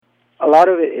a lot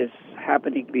of it is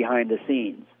happening behind the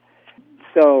scenes.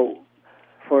 So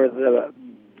for the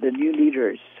new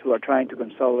leaders who are trying to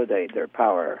consolidate their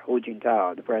power, Hu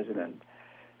Jintao, the president,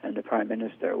 and the prime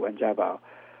minister, Wen Jiabao,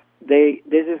 this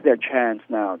is their chance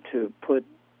now to put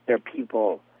their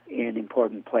people in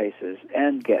important places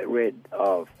and get rid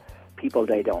of people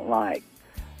they don't like.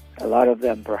 A lot of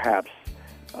them perhaps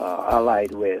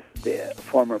allied with the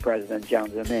former President Jiang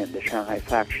Zemin, the Shanghai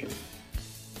faction.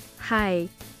 Hi,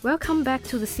 welcome back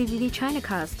to the CDT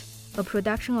ChinaCast, a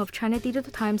production of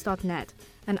ChinaDigitalTimes.net,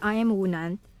 and I am Wu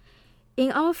Nan.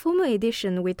 In our former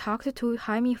edition, we talked to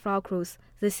Jaime Florcruz,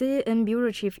 the CNN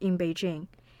bureau chief in Beijing.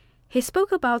 He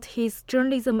spoke about his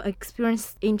journalism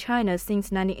experience in China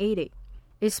since 1980,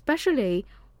 especially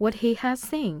what he has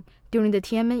seen during the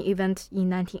Tiananmen event in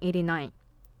 1989.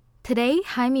 Today,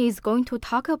 Jaime is going to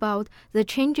talk about the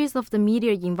changes of the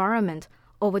media environment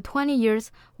over 20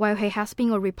 years while he has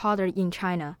been a reporter in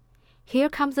China. Here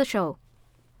comes the show.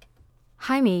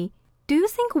 Jaime, do you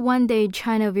think one day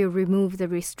China will remove the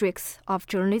restrictions of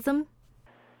journalism?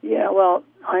 Yeah, well,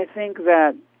 I think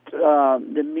that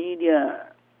the media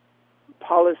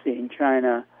policy in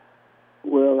China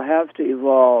will have to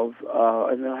evolve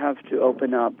and will have to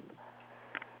open up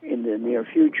in the near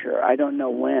future. I don't know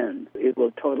when it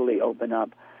will totally open up.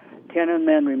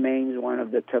 Tiananmen remains one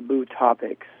of the taboo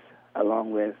topics,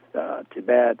 along with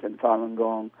Tibet and Falun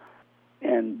Gong,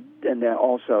 and then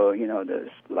also,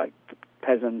 there's like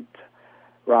peasant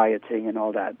rioting and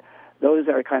all that. Those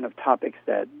are kind of topics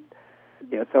that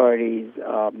the authorities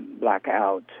black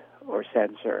out or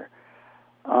censor.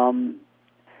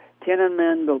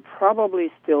 Tiananmen will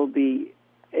probably still be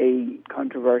a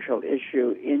controversial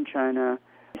issue in China,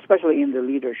 especially in the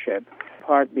leadership,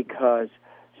 part because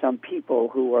some people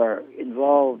who were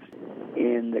involved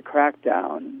in the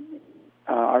crackdown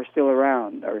are still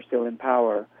around, are still in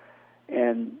power,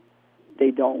 and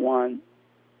they don't want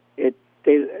it.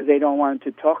 They don't want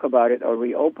to talk about it or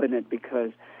reopen it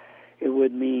because it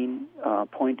would mean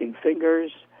pointing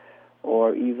fingers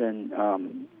or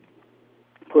even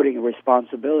putting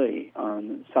responsibility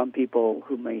on some people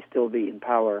who may still be in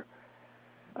power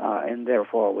and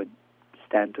therefore would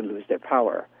stand to lose their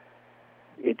power.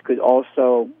 It could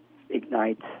also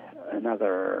ignite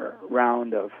another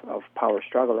round of power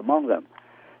struggle among them.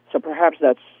 So perhaps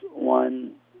that's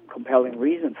one compelling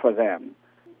reason for them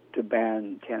to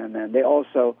ban Tiananmen. They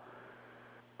also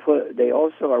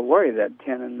are worried that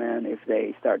Tiananmen, if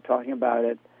they start talking about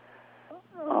it,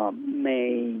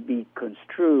 may be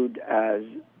construed as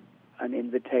an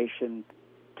invitation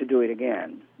to do it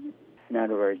again. In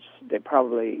other words, they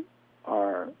probably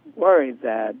are worried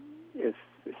that if,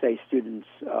 say, students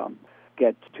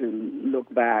get to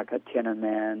look back at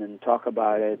Tiananmen and talk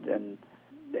about it, and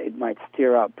it might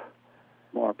stir up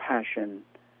more passion,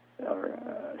 or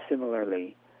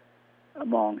similarly,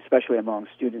 especially among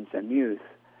students and youth.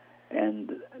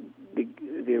 And the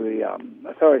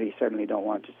authorities certainly don't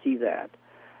want to see that.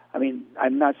 I mean,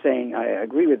 I'm not saying I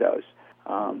agree with those,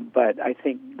 but I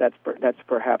think that's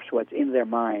perhaps what's in their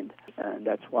mind, and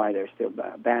that's why they're still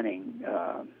banning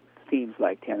themes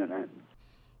like Tiananmen.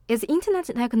 Is internet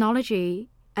technology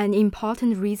an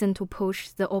important reason to push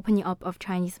the opening up of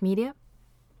Chinese media?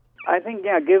 I think,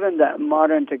 given the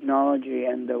modern technology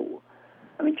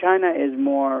China is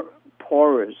more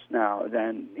porous now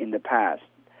than in the past.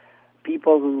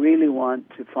 People who really want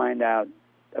to find out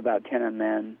about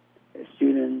Tiananmen,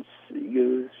 students,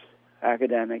 youth,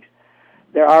 academics,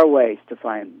 there are ways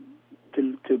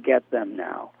to get them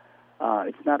now.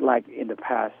 It's not like in the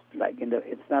past,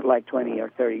 it's not like 20 or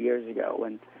 30 years ago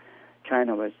when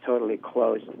China was totally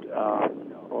closed,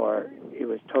 or it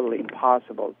was totally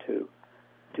impossible to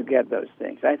get those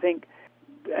things. I think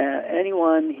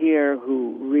anyone here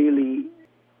who really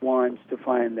wants to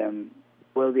find them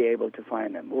will be able to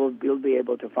find them. We'll be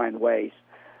able to find ways.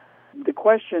 The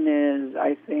question is,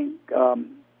 I think,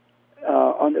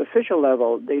 on the official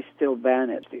level, they still ban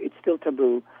it. It's still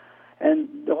taboo. And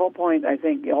the whole point, I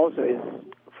think, also is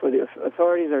for the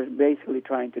authorities are basically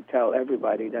trying to tell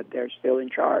everybody that they're still in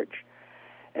charge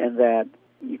and that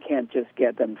you can't just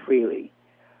get them freely.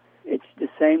 It's the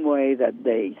same way that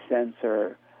they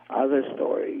censor other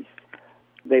stories.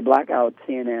 They black out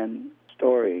CNN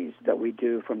stories that we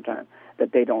do from time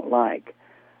that they don't like.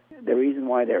 The reason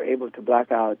why they're able to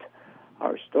black out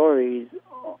our stories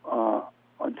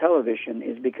on television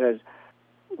is because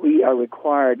we are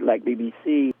required, like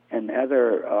BBC and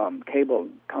other cable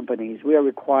companies, we are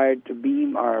required to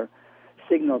beam our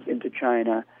signals into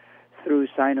China through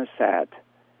Sinosat,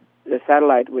 the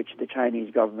satellite which the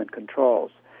Chinese government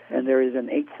controls. And there is an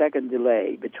 8-second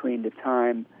delay between the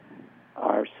time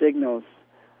our signals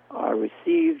are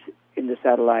received in the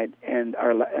satellite and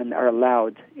are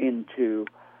allowed into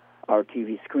our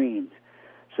TV screens.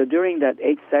 So during that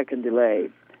 8-second delay,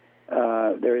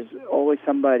 there is always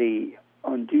somebody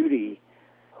on duty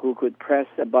who could press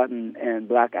a button and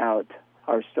black out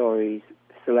our stories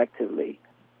selectively.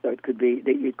 So it could be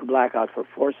that you could black out for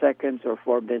 4 seconds or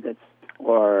 4 minutes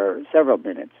or several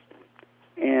minutes.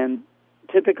 And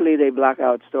typically they black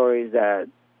out stories that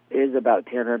is about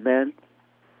Tiananmen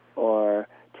or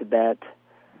Tibet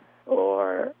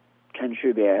or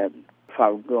Chenshubian,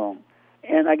 Falun Gong.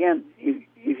 And again,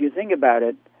 if you think about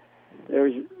it,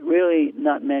 there's really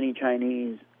not many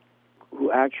Chinese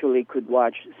who actually could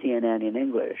watch CNN in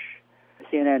English.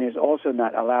 CNN is also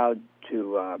not allowed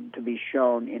to be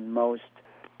shown in most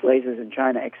places in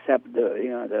China except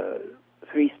the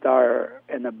 3-star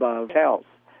and above hotels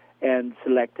and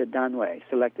selected danwei,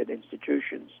 selected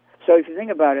institutions. So if you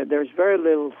think about it, there's very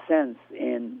little sense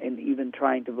in even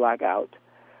trying to black out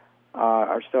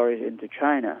our stories into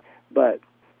China. But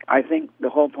I think the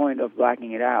whole point of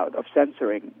blacking it out, of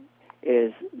censoring,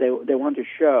 is they want to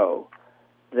show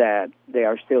that they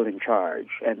are still in charge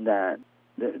and that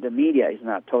the media is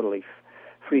not totally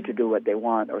free to do what they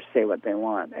want or say what they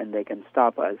want, and they can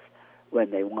stop us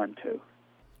when they want to.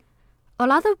 A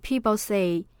lot of people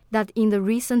say that in the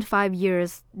recent 5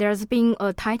 years, there's been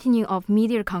a tightening of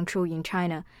media control in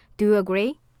China. Do you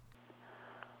agree?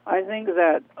 I think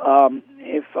that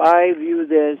if I view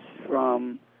this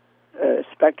from a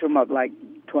spectrum of like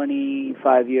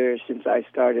 25 years since I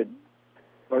started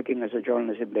working as a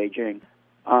journalist in Beijing,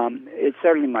 it's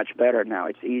certainly much better now.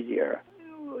 It's easier.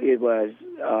 It was,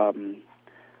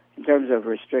 in terms of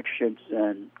restrictions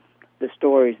and the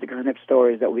kind of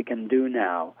stories that we can do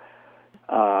now,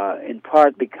 in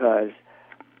part because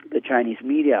the Chinese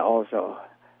media also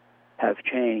have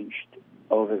changed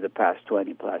over the past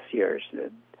 20-plus years.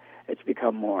 It's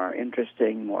become more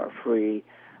interesting, more free,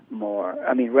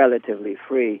 relatively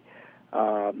free.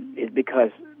 It's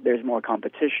because there's more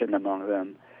competition among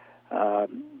them.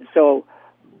 So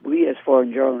we as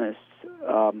foreign journalists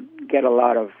get a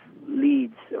lot of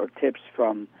leads or tips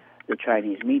from the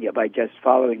Chinese media by just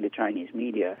following the Chinese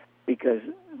media, because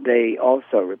they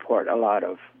also report a lot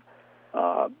of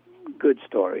good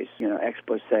stories,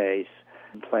 exposés,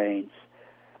 complaints,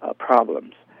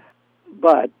 problems.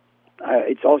 But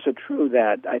it's also true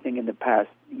that I think in the past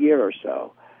year or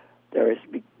so, there's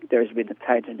been a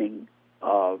tightening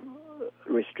of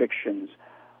restrictions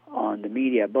on the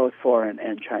media, both foreign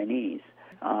and Chinese.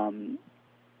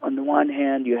 On the one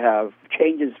hand, you have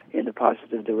changes in the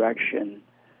positive direction.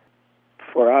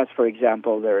 For us, for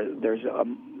example, there's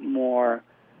more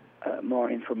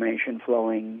information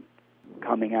flowing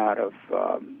coming out of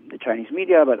the Chinese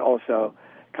media, but also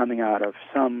coming out of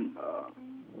some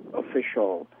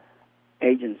official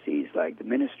agencies, like the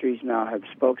ministries now have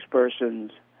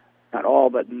spokespersons. Not all,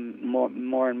 but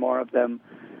more and more of them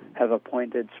have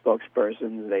appointed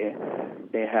spokespersons.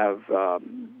 They have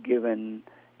given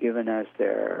us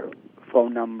their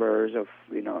phone numbers of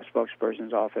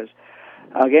spokesperson's office.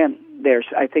 Again,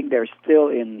 I think they're still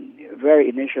in a very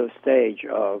initial stage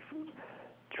of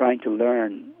trying to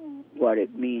learn what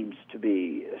it means to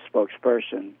be a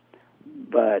spokesperson.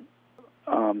 But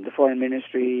the foreign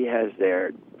ministry has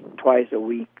their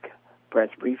twice-a-week press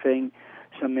briefing.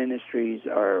 Some ministries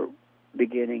are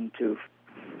beginning to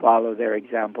follow their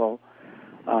example.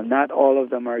 Not all of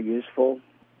them are useful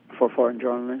for foreign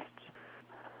journalists.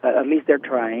 At least they're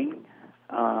trying.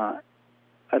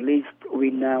 At least we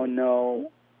now know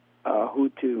who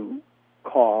to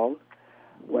call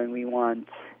when we want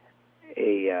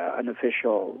an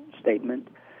official statement.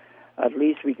 At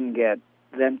least we can get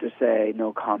them to say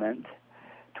no comment.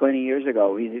 20 years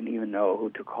ago, we didn't even know who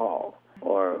to call,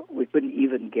 or we couldn't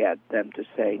even get them to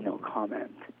say no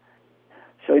comment.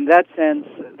 So in that sense,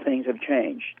 things have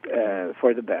changed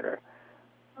for the better.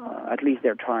 At least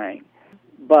they're trying.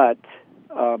 But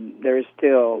there is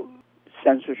still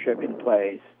censorship in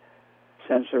place,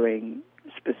 censoring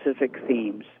specific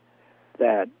themes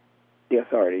that the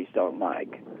authorities don't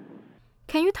like.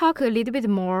 Can you talk a little bit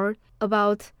more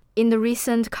about, in the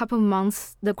recent couple of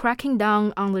months, the cracking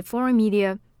down on the foreign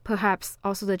media, perhaps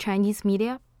also the Chinese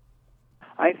media?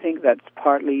 I think that's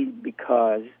partly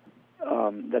because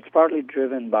that's partly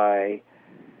driven by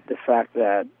the fact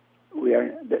that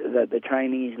the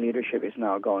Chinese leadership is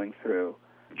now going through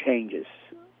changes,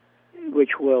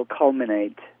 which will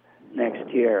culminate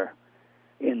next year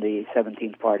in the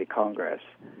 17th Party Congress.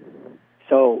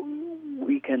 So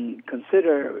we can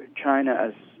consider China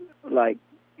as like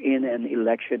in an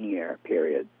election year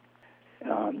period.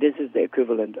 This is the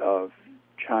equivalent of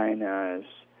China's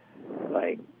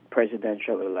like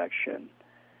presidential election.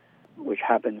 which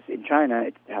happens in China,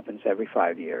 it happens every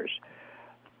 5 years.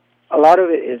 A lot of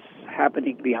it is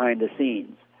happening behind the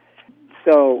scenes.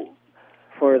 So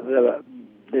for the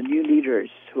new leaders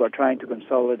who are trying to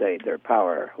consolidate their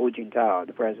power, Hu Jintao,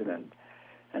 the president,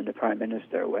 and the prime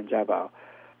minister, Wen Jiabao,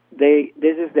 this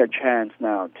is their chance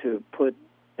now to put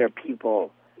their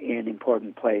people in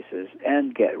important places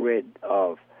and get rid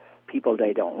of people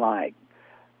they don't like.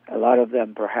 A lot of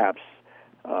them perhaps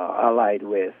allied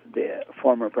with the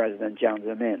former president Jiang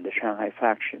Zemin, the Shanghai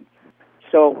faction.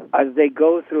 So as they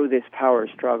go through this power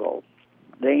struggle,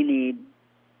 they need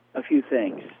a few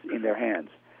things in their hands.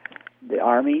 The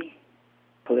army,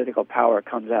 political power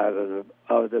comes out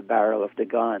of the barrel of the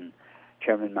gun,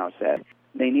 Chairman Mao said.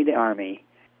 They need the army.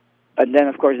 And then,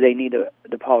 of course, they need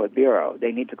the Politburo.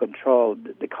 They need to control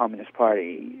the Communist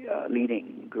Party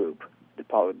leading group, the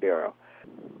Politburo.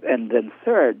 And then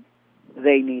third,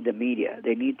 they need the media.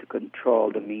 They need to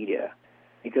control the media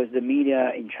because the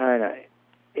media in China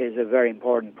is a very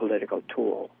important political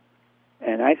tool.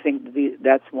 And I think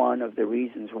that's one of the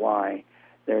reasons why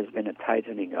there's been a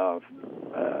tightening of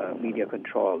media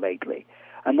control lately.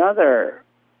 Another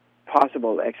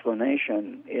possible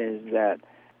explanation is that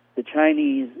the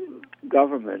Chinese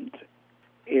government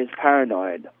is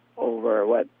paranoid over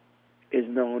what is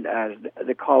known as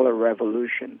the Color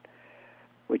Revolution,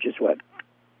 which is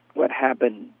what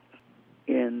happened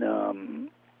in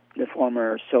the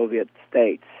former Soviet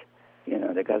states,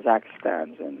 the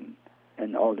Kazakhstans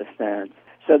and all the stands.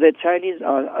 So the Chinese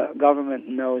government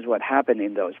knows what happened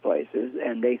in those places,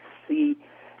 and they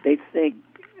think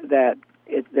that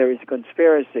there is a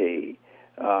conspiracy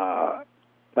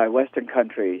by Western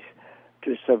countries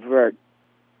to subvert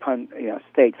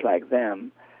states like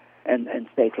them and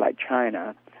states like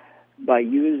China by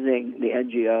using the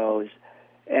NGOs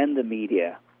and the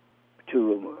media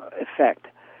to effect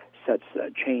such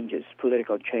changes,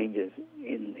 political changes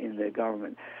in the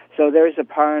government. So there is a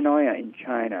paranoia in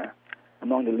China,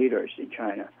 among the leaders in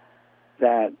China,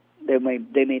 that they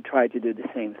may try to do the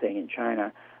same thing in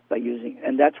China by using,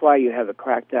 and that's why you have a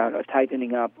crackdown or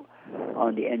tightening up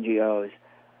on the NGOs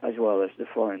as well as the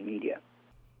foreign media.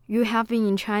 You have been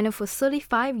in China for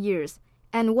 35 years,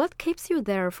 and what keeps you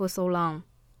there for so long?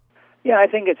 Yeah, I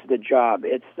think it's the job.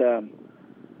 It's the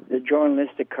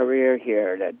journalistic career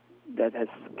here that has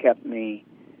kept me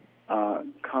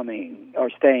coming or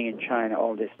staying in China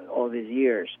all these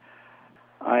years.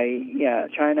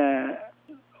 China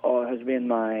has been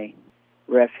my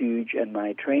refuge and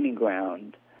my training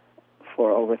ground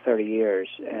for over 30 years,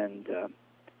 and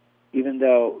even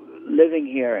though living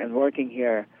here and working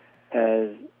here has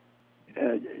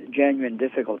genuine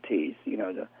difficulties,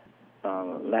 the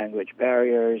language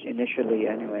barriers initially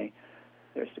anyway.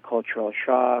 There's the cultural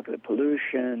shock, the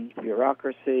pollution,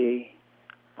 bureaucracy.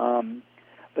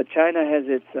 But China has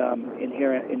its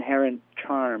inherent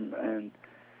charm, and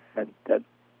that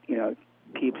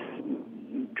keeps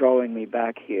drawing me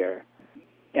back here.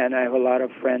 And I have a lot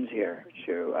of friends here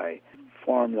too. I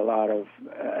formed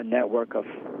a network of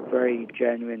very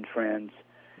genuine friends,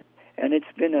 and it's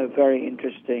been a very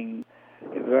interesting,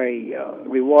 very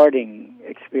rewarding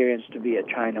experience to be a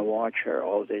China watcher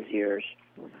all these years.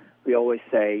 We always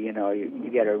say, you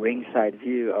get a ringside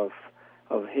view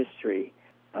of history,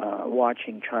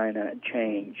 watching China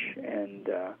change, and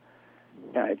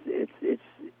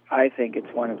I think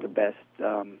it's one of the best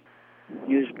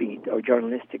news beat or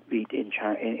journalistic beat in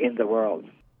China, in the world.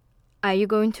 Are you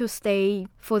going to stay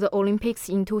for the Olympics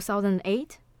in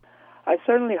 2008? I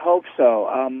certainly hope so.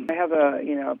 I have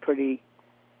a pretty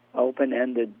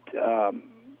open-ended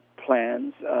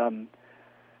plans.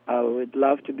 I would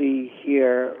love to be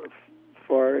here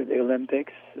for the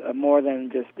Olympics, more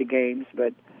than just the games,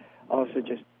 but also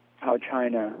just how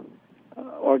China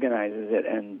organizes it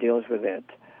and deals with it.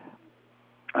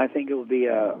 I think it will be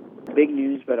a big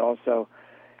news, but also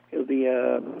it will be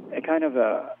a kind of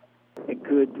a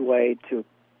good way to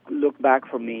look back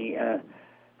for me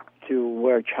to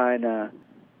where China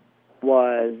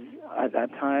was at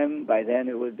that time. By then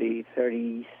it would be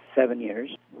 37 years,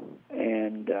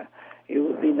 and it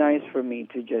would be nice for me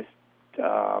to just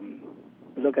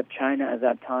look at China at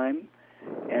that time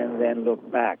and then look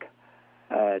back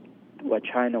at what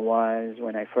China was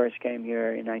when I first came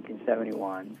here in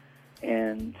 1971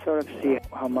 and sort of see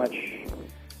how much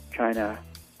China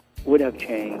would have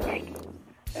changed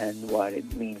and what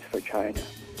it means for China.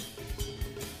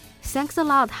 Thanks a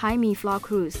lot, Jaime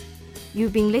Florcruz.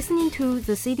 You've been listening to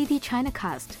the CDT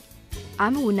ChinaCast.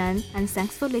 I'm Wu Nan, and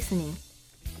thanks for listening.